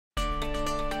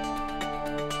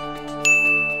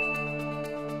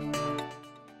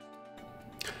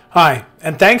Hi,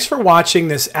 and thanks for watching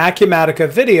this Acumatica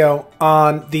video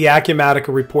on the Acumatica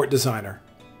Report Designer.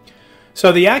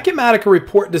 So the Acumatica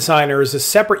Report Designer is a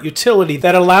separate utility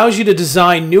that allows you to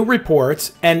design new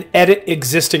reports and edit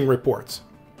existing reports.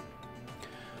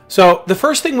 So the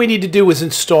first thing we need to do is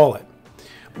install it.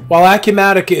 While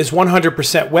Acumatica is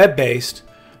 100% web-based,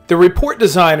 the Report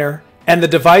Designer and the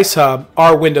Device Hub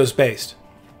are Windows-based.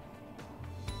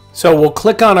 So we'll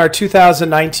click on our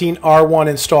 2019 R1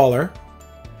 installer,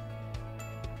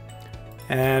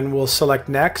 and we'll select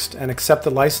Next and accept the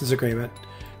license agreement.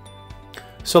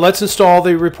 So let's install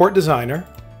the Report Designer.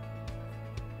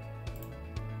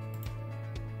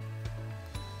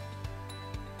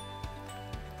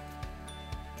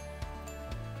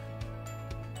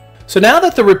 So now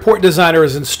that the Report Designer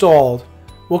is installed,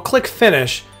 we'll click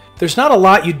Finish. There's not a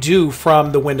lot you do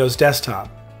from the Windows desktop.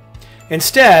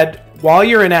 Instead, while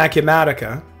you're in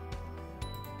Acumatica,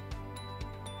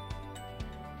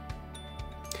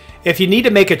 if you need to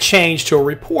make a change to a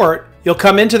report, you'll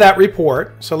come into that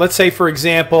report. So let's say, for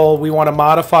example, we want to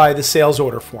modify the sales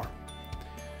order form.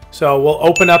 So we'll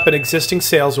open up an existing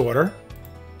sales order.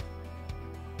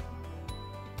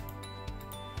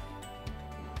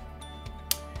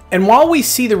 And while we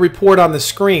see the report on the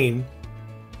screen,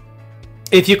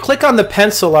 if you click on the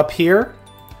pencil up here,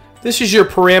 this is your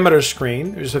parameter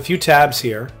screen. There's a few tabs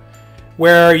here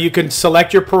where you can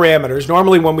select your parameters.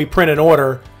 Normally when we print an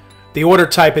order, the order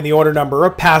type and the order number are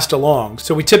passed along,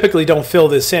 so we typically don't fill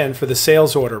this in for the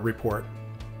sales order report.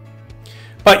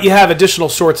 But you have additional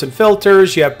sorts and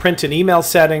filters, you have print and email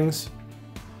settings,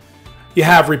 you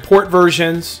have report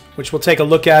versions, which we'll take a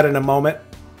look at in a moment.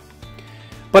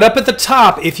 But up at the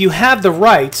top, if you have the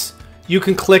rights, you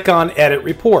can click on Edit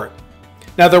Report.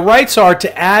 Now the rights are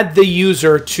to add the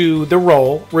user to the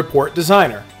role Report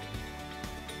Designer.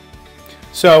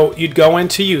 So you'd go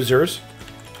into Users,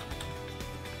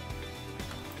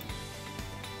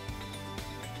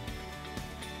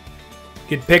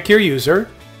 you'd pick your user,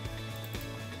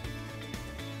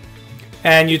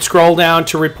 and you'd scroll down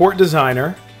to Report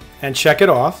Designer and check it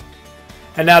off.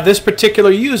 And now this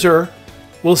particular user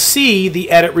will see the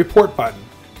Edit Report button.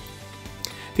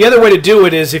 The other way to do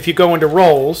it is if you go into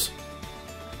Roles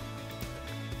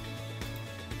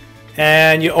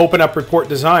and you open up Report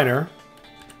Designer,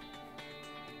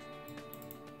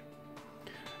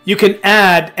 you can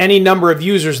add any number of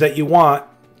users that you want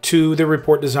to the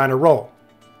Report Designer role.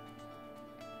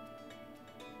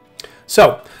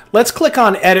 So let's click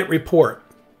on Edit Report.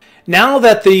 Now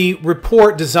that the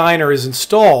Report Designer is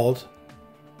installed,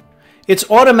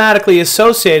 it's automatically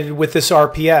associated with this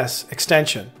RPS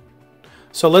extension.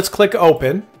 So let's click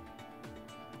Open.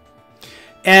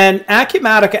 And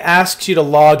Acumatica asks you to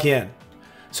log in.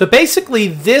 So basically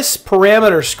this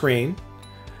parameter screen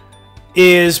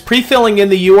is pre-filling in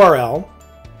the URL.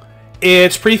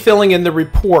 It's pre-filling in the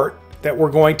report that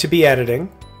we're going to be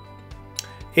editing.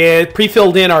 It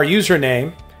pre-filled in our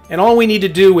username, and all we need to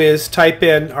do is type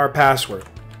in our password.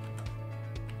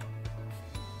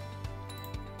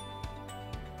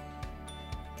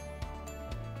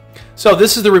 So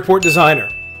this is the Report Designer.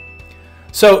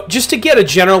 So just to get a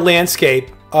general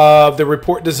landscape of the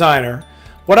Report Designer,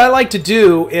 what I like to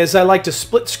do is I like to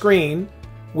split screen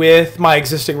with my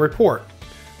existing report.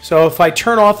 So if I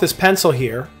turn off this pencil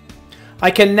here, I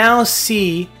can now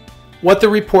see what the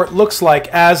report looks like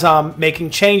as I'm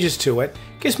making changes to it.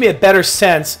 It gives me a better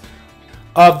sense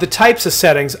of the types of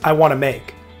settings I want to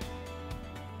make.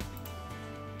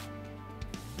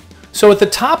 So at the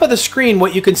top of the screen,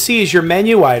 what you can see is your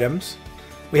menu items.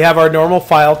 We have our normal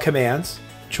file commands,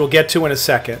 which we'll get to in a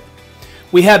second.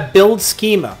 We have Build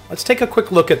Schema. Let's take a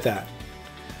quick look at that.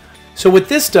 So what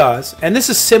this does, and this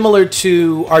is similar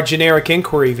to our generic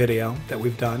inquiry video that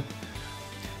we've done,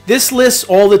 this lists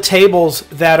all the tables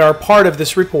that are part of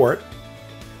this report,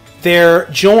 their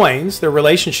joins, their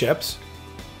relationships.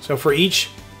 So for each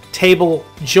table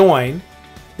join,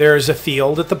 there's a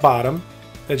field at the bottom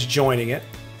that's joining it.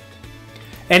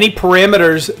 Any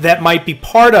parameters that might be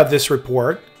part of this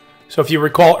report. So if you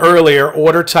recall earlier,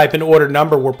 order type and order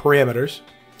number were parameters.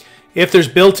 If there's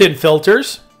built-in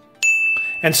filters,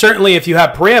 and certainly if you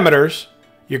have parameters,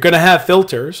 you're going to have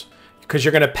filters because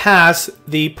you're going to pass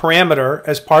the parameter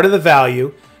as part of the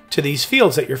value to these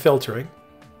fields that you're filtering.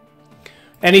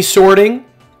 Any sorting,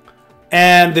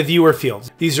 and the viewer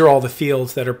fields. These are all the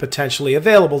fields that are potentially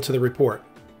available to the report.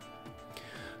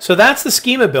 So that's the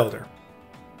Schema Builder.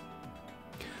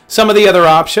 Some of the other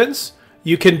options,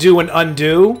 you can do an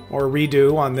undo or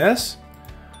redo on this.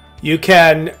 You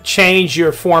can change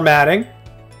your formatting.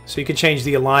 So you can change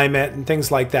the alignment and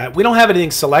things like that. We don't have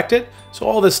anything selected, so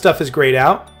all this stuff is grayed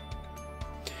out.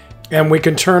 And we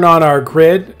can turn on our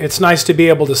grid. It's nice to be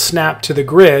able to snap to the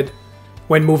grid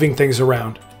when moving things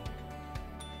around.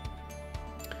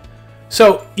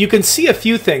 So you can see a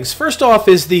few things. First off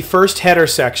is the first header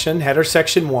section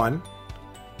 1.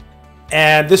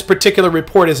 And this particular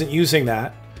report isn't using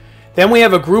that. Then we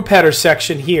have a group header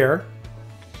section here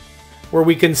where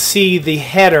we can see the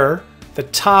header, the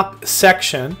top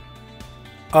section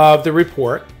of the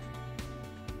report.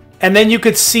 And then you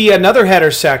could see another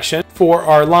header section for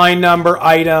our line number,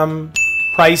 item,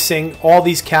 pricing, all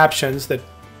these captions that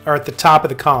are at the top of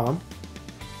the column.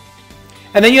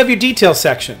 And then you have your detail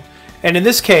section. And in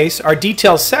this case, our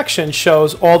detail section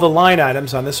shows all the line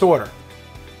items on this order.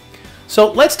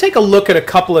 So let's take a look at a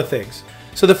couple of things.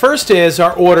 So the first is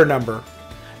our order number.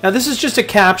 Now this is just a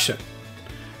caption.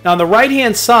 Now on the right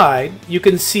hand side, you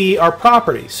can see our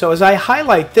properties. So as I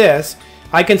highlight this,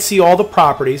 I can see all the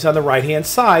properties on the right hand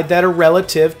side that are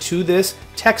relative to this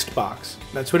text box.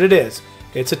 That's what it is.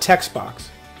 It's a text box.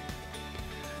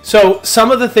 So some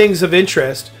of the things of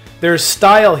interest, there's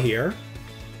style here.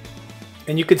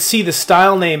 And you can see the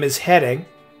style name is heading.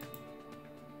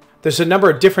 There's a number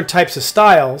of different types of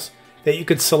styles that you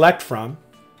could select from.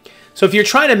 So if you're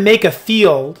trying to make a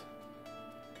field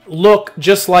look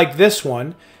just like this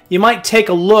one, you might take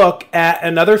a look at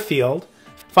another field,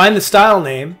 find the style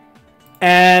name,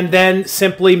 and then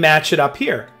simply match it up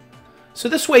here. So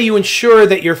this way you ensure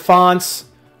that your fonts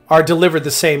are delivered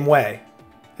the same way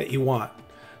that you want.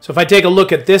 So if I take a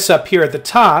look at this up here at the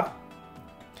top,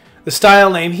 the style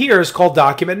name here is called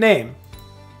document name.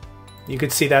 You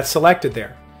can see that selected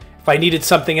there. If I needed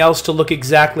something else to look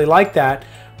exactly like that,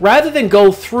 rather than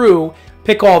go through,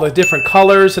 pick all the different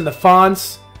colors and the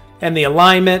fonts and the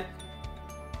alignment,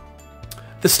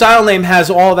 the style name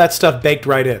has all that stuff baked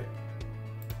right in.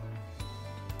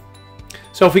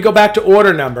 So if we go back to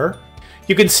order number,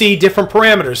 you can see different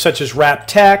parameters such as wrap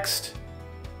text,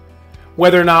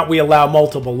 whether or not we allow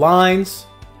multiple lines.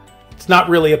 It's not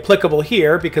really applicable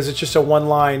here because it's just a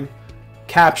one-line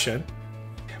caption.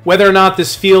 Whether or not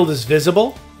this field is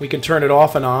visible, we can turn it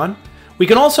off and on. We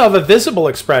can also have a visible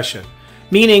expression,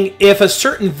 meaning if a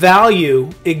certain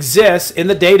value exists in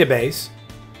the database,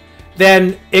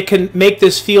 then it can make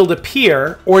this field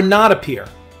appear or not appear.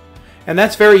 And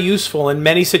that's very useful in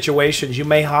many situations. You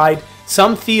may hide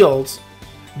some fields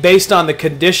based on the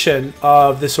condition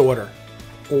of this order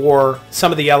or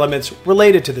some of the elements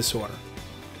related to this order.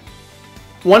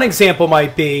 One example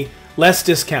might be less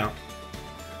discount.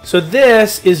 So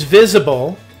this is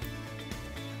visible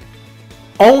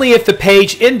only if the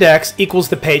page index equals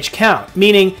the page count,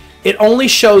 meaning it only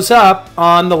shows up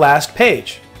on the last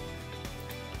page.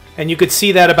 And you could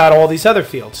see that about all these other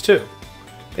fields too.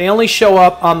 They only show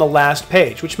up on the last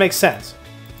page, which makes sense.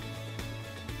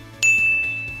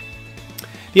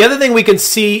 The other thing we can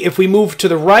see if we move to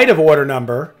the right of order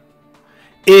number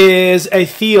is a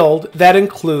field that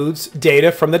includes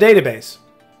data from the database.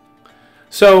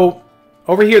 So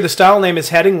over here, the style name is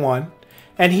heading 1,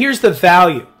 and here's the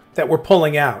value that we're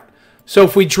pulling out. So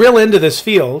if we drill into this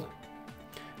field,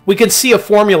 we can see a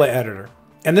formula editor,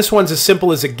 and this one's as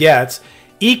simple as it gets,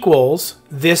 equals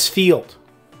this field.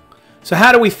 So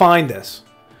how do we find this?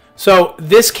 So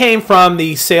this came from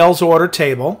the sales order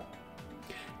table,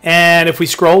 and if we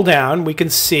scroll down, we can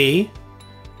see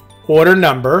order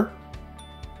number.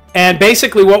 And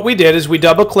basically what we did is we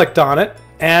double-clicked on it,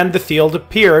 and the field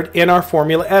appeared in our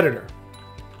formula editor.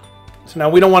 So now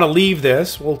we don't want to leave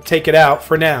this. We'll take it out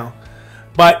for now.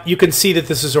 But you can see that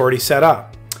this is already set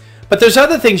up. But there's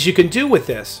other things you can do with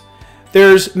this.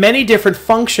 There's many different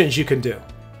functions you can do.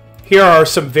 Here are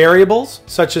some variables,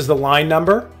 such as the line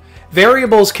number.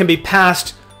 Variables can be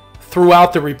passed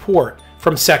throughout the report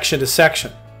from section to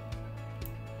section.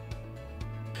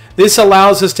 This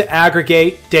allows us to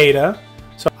aggregate data.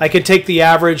 So I can take the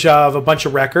average of a bunch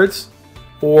of records,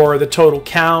 or the total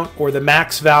count, or the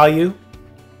max value.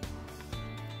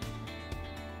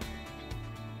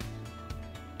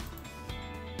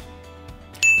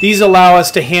 These allow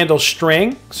us to handle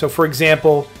string. So for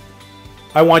example,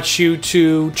 I want you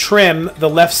to trim the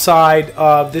left side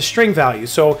of the string value.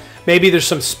 So maybe there's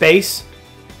some space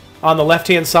on the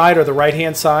left-hand side or the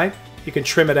right-hand side. You can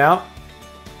trim it out.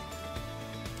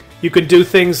 You can do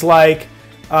things like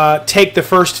take the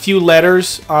first few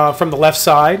letters from the left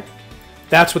side.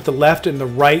 That's what the left and the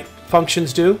right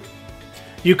functions do.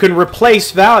 You can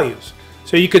replace values.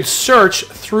 So you could search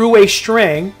through a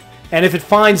string, and if it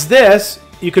finds this,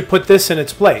 you could put this in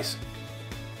its place.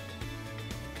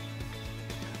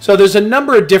 So there's a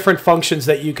number of different functions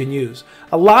that you can use.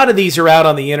 A lot of these are out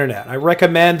on the internet. I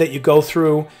recommend that you go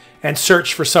through and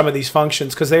search for some of these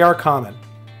functions because they are common.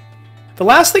 The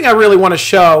last thing I really want to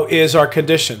show is our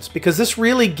conditions, because this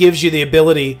really gives you the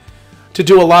ability to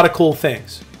do a lot of cool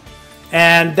things.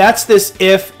 And that's this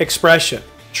if expression,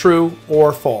 true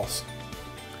or false.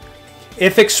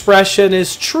 If expression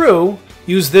is true,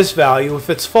 use this value. If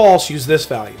it's false, use this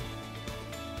value.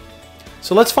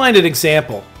 So let's find an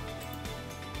example.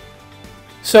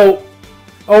 So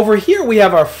over here we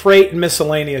have our freight and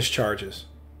miscellaneous charges.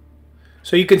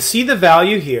 So you can see the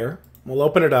value here. We'll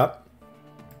open it up.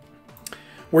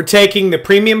 We're taking the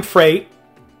premium freight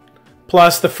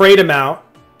plus the freight amount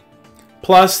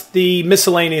plus the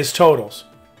miscellaneous totals.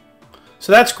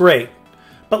 So that's great.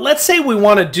 But let's say we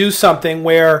want to do something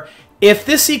where if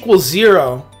this equals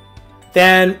 0,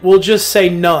 then we'll just say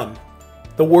none,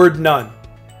 the word none.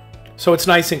 So it's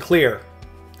nice and clear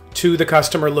to the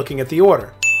customer looking at the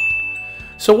order.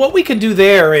 So what we can do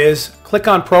there is click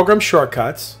on Program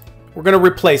Shortcuts. We're going to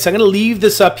replace. I'm going to leave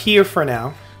this up here for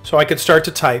now so I can start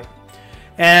to type.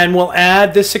 And we'll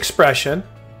add this expression.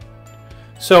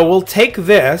 So we'll take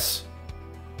this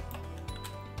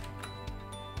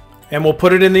and we'll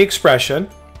put it in the expression.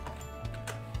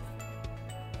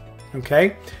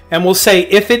 Okay? And we'll say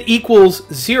if it equals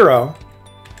 0,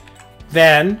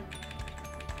 then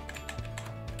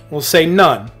we'll say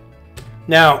none.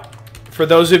 Now, for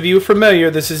those of you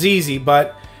familiar, this is easy,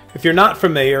 but if you're not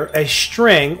familiar, a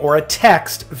string or a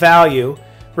text value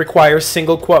requires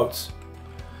single quotes.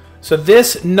 So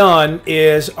this none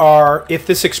is our, if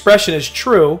this expression is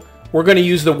true, we're going to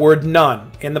use the word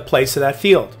none in the place of that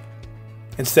field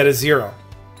instead of 0.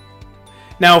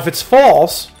 Now, if it's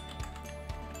false,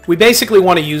 we basically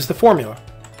want to use the formula.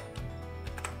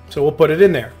 So we'll put it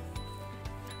in there.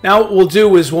 Now what we'll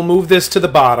do is we'll move this to the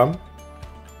bottom.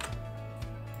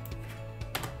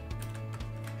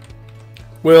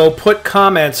 We'll put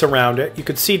comments around it. You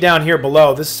can see down here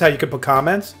below, this is how you can put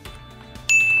comments.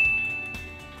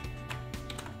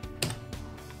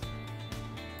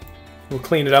 We'll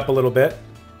clean it up a little bit.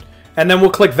 And then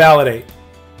we'll click Validate.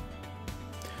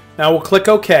 Now we'll click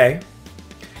OK.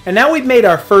 And now we've made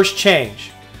our first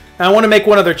change. Now I want to make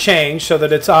one other change so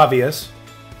that it's obvious.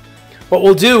 What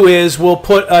we'll do is we'll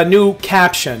put a new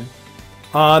caption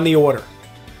on the order.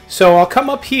 So I'll come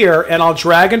up here and I'll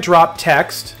drag and drop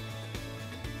text.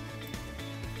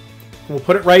 We'll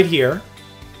put it right here,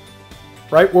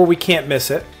 right where we can't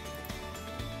miss it.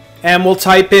 And we'll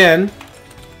type in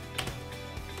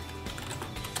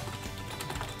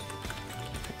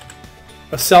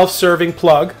a self-serving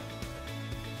plug.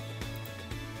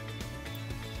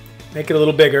 Make it a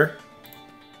little bigger.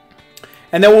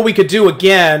 And then what we could do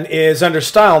again is under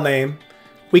style name,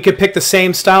 we could pick the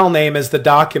same style name as the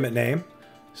document name.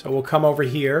 So we'll come over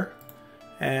here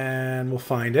and we'll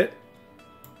find it.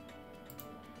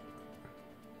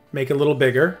 Make it a little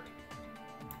bigger.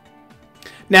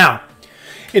 Now,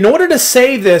 in order to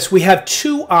save this, we have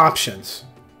two options.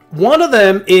 One of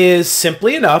them is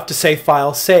simply enough to say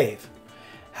File Save.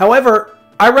 However,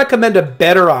 I recommend a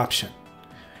better option.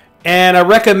 And I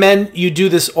recommend you do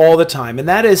this all the time, and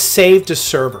that is Save to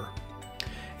Server.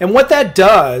 And what that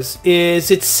does is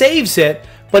it saves it,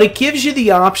 but it gives you the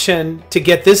option to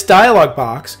get this dialog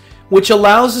box, which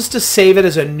allows us to save it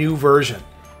as a new version.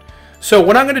 So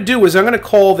what I'm going to do is I'm going to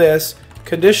call this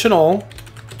Conditional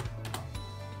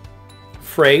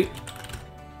Freight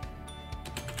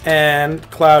and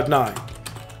Cloud9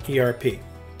 ERP.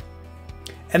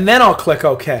 And then I'll click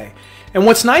OK. And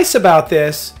what's nice about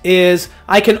this is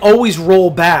I can always roll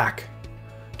back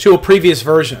to a previous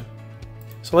version.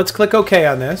 So let's click OK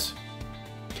on this.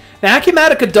 Now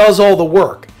Acumatica does all the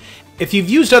work. If you've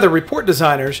used other report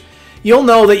designers, you'll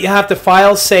know that you have to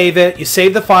file save it. You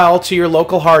save the file to your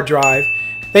local hard drive.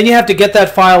 Then you have to get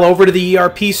that file over to the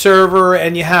ERP server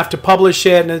and you have to publish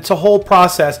it, and it's a whole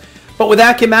process. But with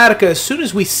Acumatica, as soon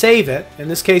as we save it, in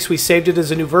this case we saved it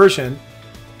as a new version,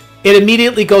 it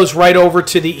immediately goes right over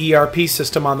to the ERP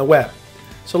system on the web.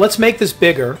 So let's make this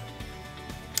bigger.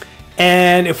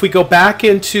 And if we go back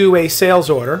into a sales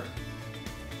order,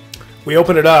 we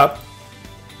open it up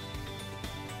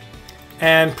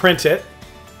and print it.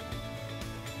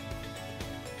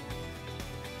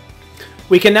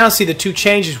 We can now see the two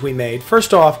changes we made.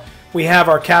 First off, we have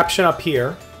our caption up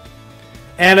here.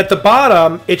 And at the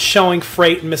bottom, it's showing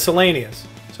freight and miscellaneous.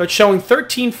 So it's showing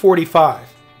 $13.45.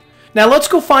 Now let's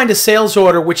go find a sales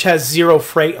order which has 0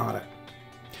 freight on it.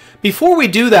 Before we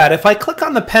do that, if I click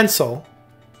on the pencil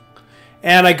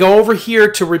and I go over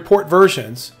here to Report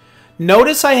Versions,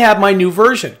 notice I have my new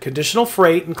version, Conditional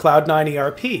Freight and Cloud9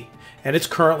 ERP, and it's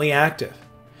currently active.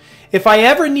 If I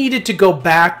ever needed to go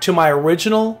back to my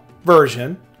original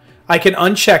version, I can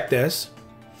uncheck this,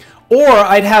 or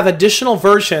I'd have additional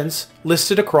versions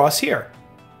listed across here.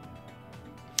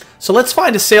 So let's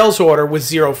find a sales order with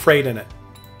 0 freight in it.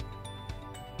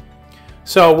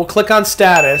 So we'll click on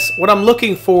status. What I'm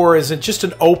looking for is just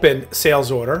an open sales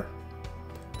order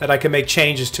that I can make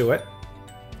changes to it.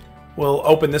 We'll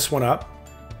open this one up.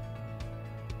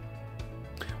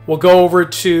 We'll go over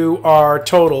to our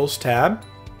totals tab,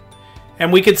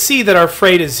 and we can see that our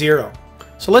freight is 0.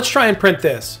 So let's try and print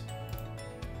this.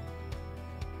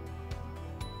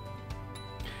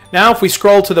 Now if we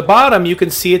scroll to the bottom, you can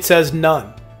see it says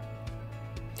none.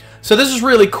 So this is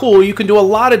really cool. You can do a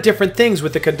lot of different things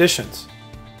with the conditions.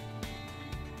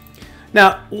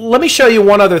 Now let me show you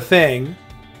one other thing,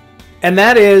 and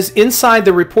that is inside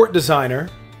the Report Designer.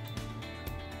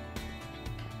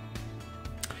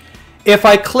 If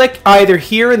I click either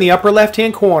here in the upper left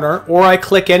hand corner or I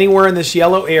click anywhere in this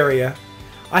yellow area,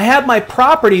 I have my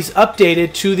properties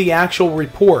updated to the actual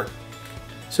report.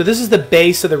 So this is the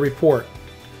base of the report.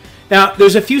 Now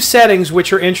there's a few settings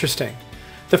which are interesting.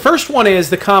 The first one is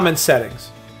the common settings.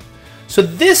 So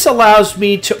this allows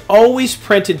me to always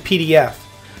print in PDF.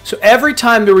 So every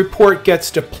time the report gets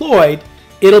deployed,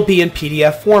 it'll be in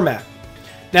PDF format.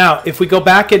 Now if we go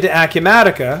back into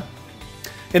Acumatica,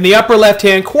 in the upper left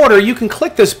hand corner, you can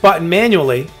click this button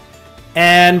manually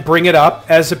and bring it up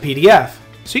as a PDF.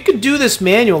 So you can do this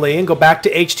manually and go back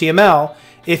to HTML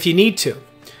if you need to.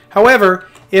 However,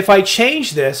 if I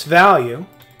change this value,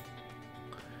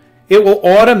 it will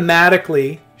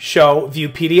automatically show View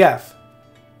PDF.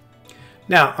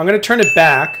 Now, I'm going to turn it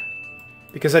back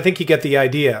because I think you get the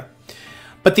idea.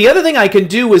 But the other thing I can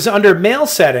do is under Mail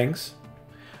Settings,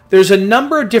 there's a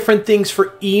number of different things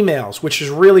for emails, which is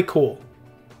really cool.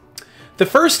 The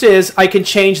first is I can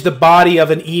change the body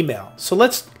of an email. So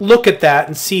let's look at that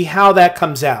and see how that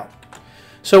comes out.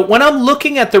 So when I'm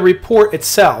looking at the report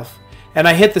itself and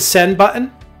I hit the send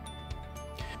button,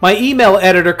 my email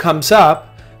editor comes up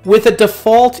with a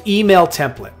default email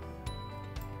template.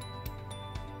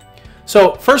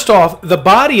 So first off, the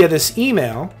body of this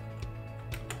email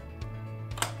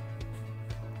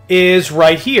is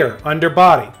right here under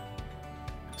body.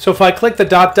 So if I click the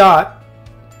dot dot,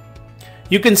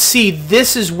 you can see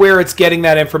this is where it's getting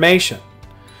that information.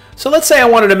 So let's say I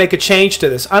wanted to make a change to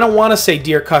this. I don't want to say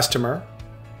dear customer.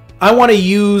 I want to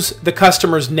use the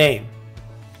customer's name.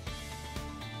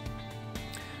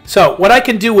 So what I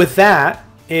can do with that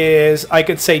is I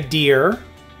can say dear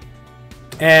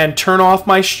and turn off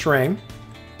my string.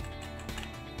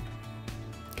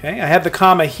 Okay, I have the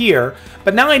comma here,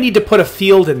 but now I need to put a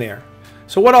field in there.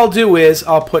 So what I'll do is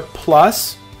I'll put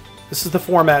plus. This is the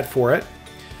format for it.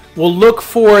 We'll look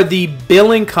for the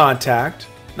billing contact.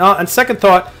 Now, on second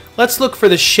thought, let's look for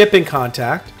the shipping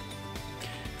contact.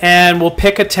 And we'll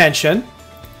pick attention.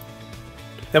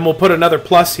 Then we'll put another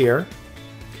plus here.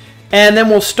 And then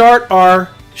we'll start our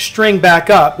string back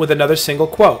up with another single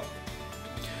quote.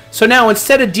 So now,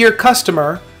 instead of dear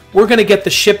customer, we're going to get the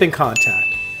shipping contact.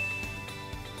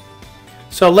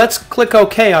 So let's click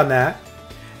OK on that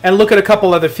and look at a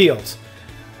couple other fields.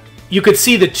 You could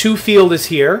see the to field is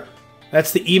here.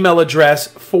 That's the email address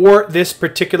for this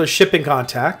particular shipping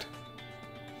contact.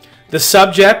 The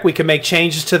subject, we can make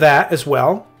changes to that as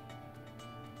well.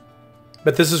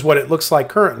 But this is what it looks like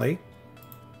currently.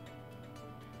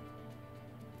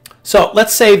 So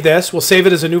let's save this. We'll save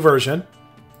it as a new version.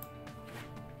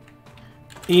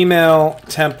 Email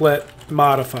template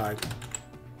modified.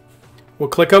 We'll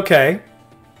click OK.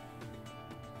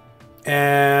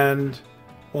 And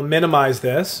we'll minimize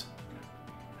this.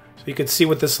 So you can see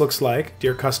what this looks like,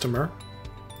 dear customer.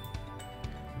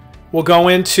 We'll go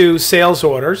into sales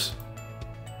orders.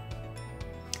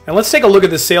 And let's take a look at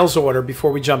the sales order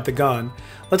before we jump the gun.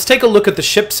 Let's take a look at the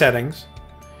ship settings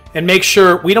and make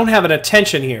sure we don't have an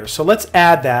attention here. So let's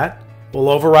add that. We'll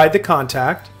override the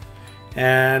contact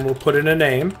and we'll put in a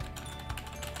name.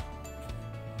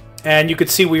 And you can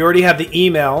see we already have the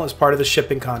email as part of the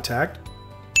shipping contact.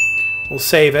 We'll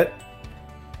save it.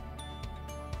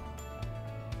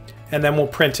 And then we'll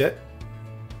print it.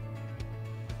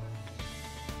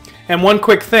 And one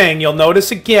quick thing, you'll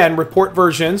notice again, report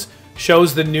versions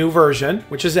shows the new version,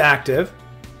 which is active.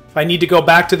 If I need to go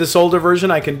back to this older version,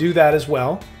 I can do that as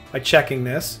well by checking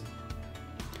this.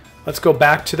 Let's go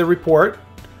back to the report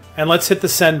and let's hit the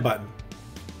send button.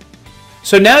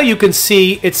 So now you can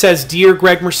see it says Dear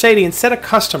Greg Mercedes instead of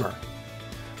customer.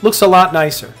 Looks a lot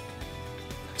nicer.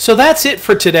 So that's it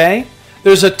for today.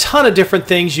 There's a ton of different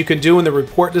things you can do in the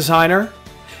Report Designer.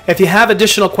 If you have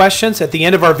additional questions, at the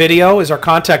end of our video is our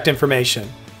contact information.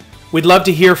 We'd love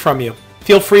to hear from you.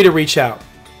 Feel free to reach out.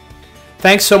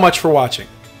 Thanks so much for watching.